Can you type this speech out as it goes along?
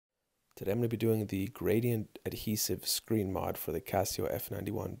Today I'm going to be doing the gradient adhesive screen mod for the Casio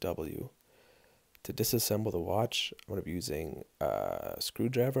F-91W. To disassemble the watch, I'm going to be using a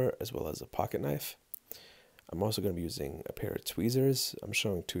screwdriver as well as a pocket knife. I'm also going to be using a pair of tweezers. I'm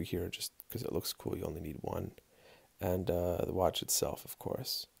showing two here just because it looks cool, you only need one. And the watch itself, of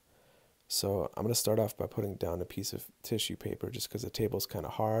course. So I'm going to start off by putting down a piece of tissue paper just because the table's kind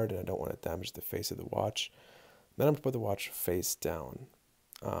of hard and I don't want to damage the face of the watch. Then I'm going to put the watch face down.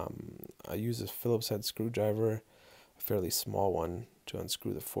 I use a Phillips head screwdriver, a fairly small one, to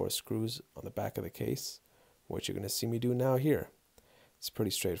unscrew the 4 screws on the back of the case, which you're going to see me do now here. It's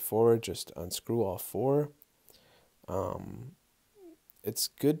pretty straightforward, just unscrew all 4. It's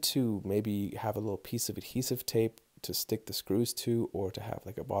good to maybe have a little piece of adhesive tape to stick the screws to, or to have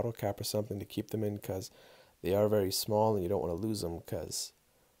like a bottle cap or something to keep them in, because they are very small and you don't want to lose them, because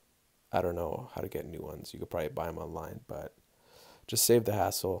I don't know how to get new ones. You could probably buy them online, but just save the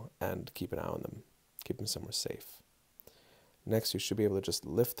hassle and keep an eye on them. Keep them somewhere safe. Next, you should be able to just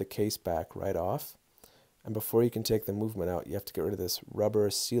lift the case back right off. And before you can take the movement out, you have to get rid of this rubber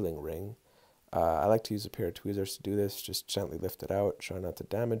sealing ring. I like to use a pair of tweezers to do this. Just gently lift it out. Try not to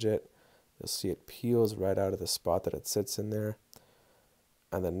damage it. You'll see it peels right out of the spot that it sits in there.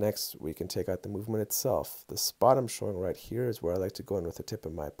 And then next, we can take out the movement itself. The spot I'm showing right here is where I like to go in with the tip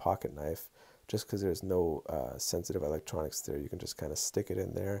of my pocket knife. Just because there's no sensitive electronics there, you can just kind of stick it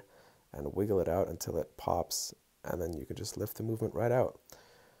in there and wiggle it out until it pops, and then you can just lift the movement right out.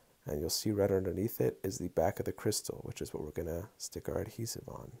 And you'll see right underneath it is the back of the crystal, which is what we're going to stick our adhesive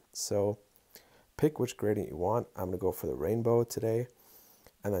on. So pick which gradient you want. I'm going to go for the rainbow today,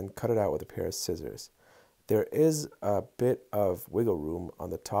 and then cut it out with a pair of scissors. There is a bit of wiggle room on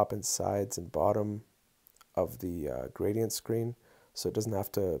the top and sides and bottom of the gradient screen, so it doesn't have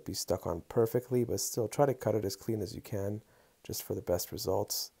to be stuck on perfectly, but still try to cut it as clean as you can just for the best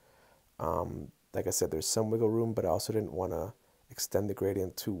results. Like I said, there's some wiggle room, but I also didn't want to extend the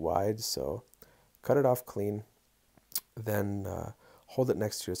gradient too wide, so cut it off clean. Then hold it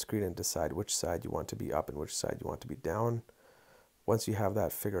next to your screen and decide which side you want to be up and which side you want to be down. Once you have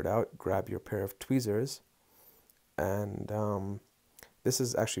that figured out, grab your pair of tweezers, and this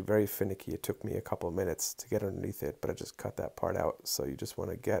is actually very finicky. It took me a couple of minutes to get underneath it, but I just cut that part out. So you just want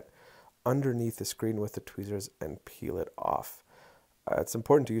to get underneath the screen with the tweezers and peel it off. It's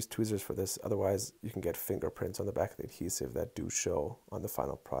important to use tweezers for this, otherwise you can get fingerprints on the back of the adhesive that do show on the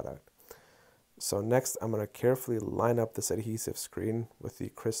final product. So next, I'm going to carefully line up this adhesive screen with the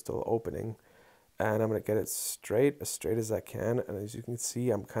crystal opening, and I'm going to get it straight, as straight as I can. And as you can see,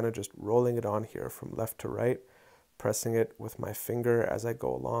 I'm kind of just rolling it on here from left to right, pressing it with my finger as I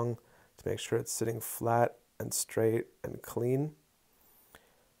go along to make sure it's sitting flat and straight and clean.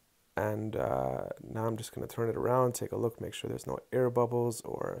 And now I'm just going to turn it around, take a look, make sure there's no air bubbles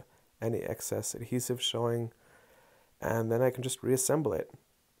or any excess adhesive showing. And then I can just reassemble it.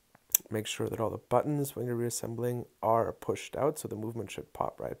 Make sure that all the buttons when you're reassembling are pushed out, so the movement should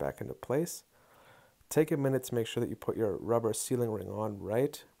pop right back into place. Take a minute to make sure that you put your rubber sealing ring on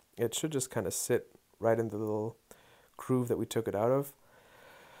right. It should just kind of sit right in the little groove that we took it out of.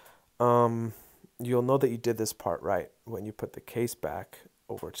 You'll know that you did this part right when you put the case back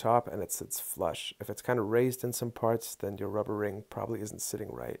over top and it sits flush. If it's kind of raised in some parts, then your rubber ring probably isn't sitting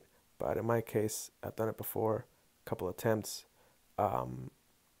right. But in my case, I've done it before, a couple attempts.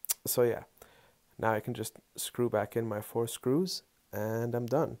 So yeah, now I can just screw back in my 4 screws and I'm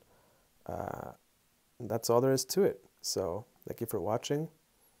done. That's all there is to it. So thank you for watching,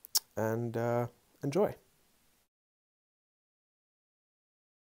 and enjoy.